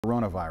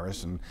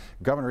Coronavirus, and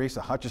Governor Asa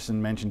Hutchinson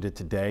mentioned it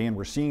today, and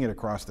we're seeing it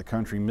across the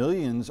country.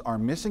 Millions are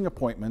missing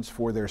appointments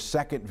for their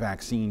second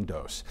vaccine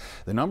dose.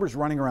 The number's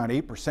running around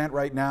 8%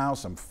 right now.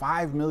 Some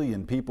 5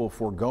 million people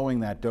foregoing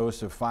that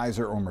dose of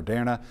Pfizer or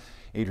Moderna.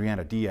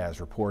 Adriana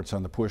Diaz reports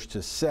on the push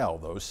to sell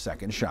those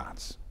second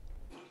shots.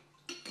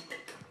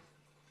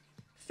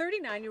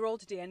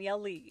 39-year-old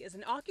Danielle Lee is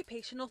an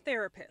occupational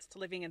therapist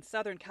living in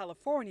Southern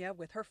California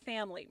with her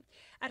family.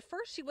 At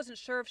first, she wasn't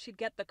sure if she'd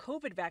get the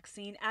COVID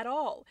vaccine at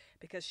all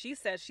because she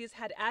says she's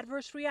had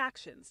adverse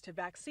reactions to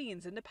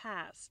vaccines in the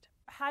past.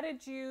 How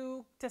did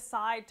you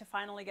decide to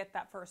finally get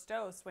that first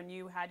dose when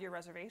you had your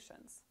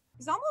reservations? It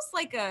was almost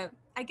like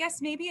I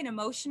guess maybe an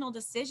emotional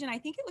decision. I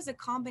think it was a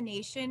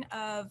combination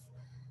of,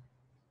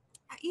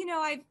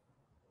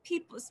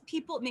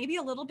 people maybe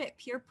a little bit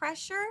peer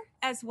pressure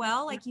as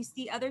well, like you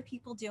see other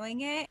people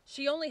doing it.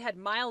 She only had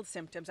mild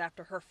symptoms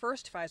after her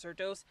first Pfizer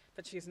dose,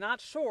 but she's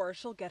not sure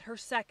she'll get her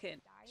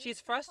second.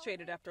 She's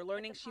frustrated after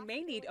learning she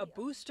may need a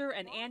booster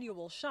and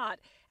annual shot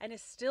and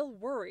is still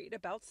worried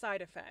about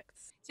side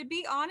effects. To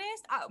be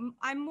honest,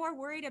 I'm more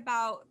worried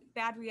about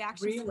bad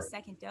reactions to the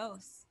second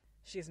dose.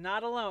 She's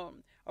not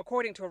alone.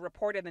 According to a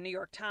report in the New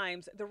York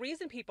Times, the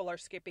reason people are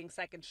skipping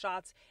second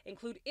shots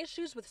include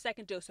issues with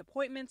second dose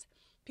appointments,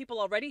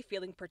 people already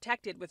feeling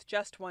protected with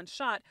just one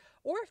shot,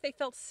 or if they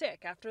felt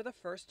sick after the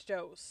first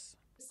dose.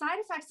 Side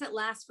effects that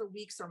last for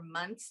weeks or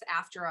months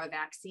after a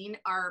vaccine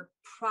are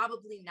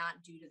probably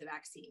not due to the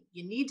vaccine.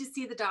 You need to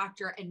see the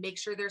doctor and make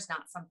sure there's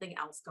not something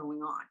else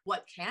going on.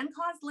 What can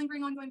cause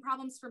lingering ongoing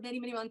problems for many,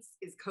 many months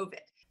is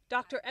COVID.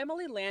 Dr.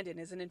 Emily Landon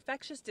is an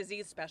infectious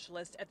disease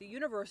specialist at the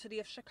University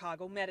of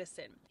Chicago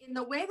Medicine. In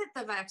the way that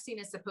the vaccine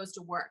is supposed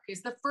to work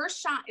is the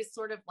first shot is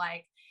sort of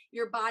like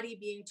your body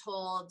being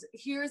told,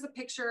 here's a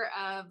picture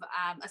of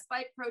a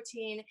spike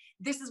protein.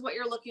 This is what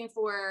you're looking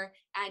for,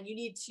 and you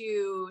need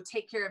to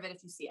take care of it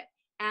if you see it.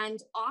 And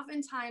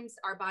oftentimes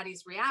our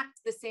bodies react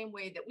the same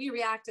way that we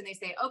react, and they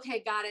say,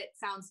 okay, got it,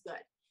 sounds good.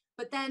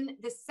 But then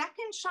the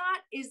second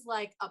shot is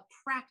like a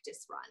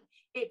practice run.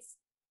 It's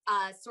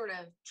sort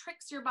of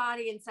tricks your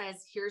body and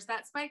says, here's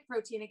that spike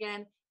protein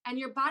again, and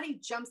your body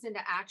jumps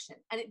into action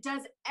and it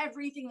does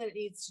everything that it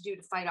needs to do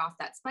to fight off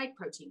that spike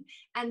protein.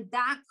 And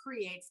that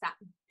creates that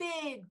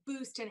big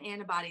boost in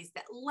antibodies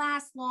that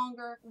last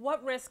longer.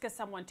 What risk is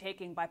someone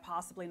taking by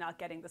possibly not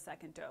getting the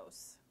second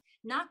dose?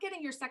 Not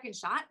getting your second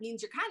shot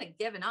means you're kind of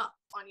giving up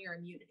on your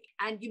immunity,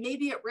 and you may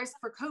be at risk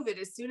for COVID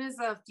as soon as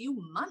a few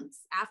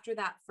months after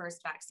that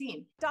first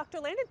vaccine. Dr.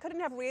 Landon couldn't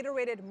have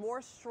reiterated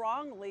more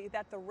strongly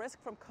that the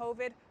risk from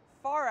COVID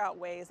far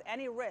outweighs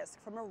any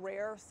risk from a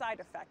rare side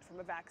effect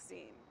from a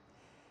vaccine.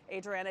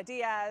 Adriana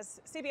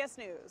Diaz, CBS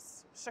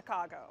News,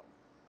 Chicago.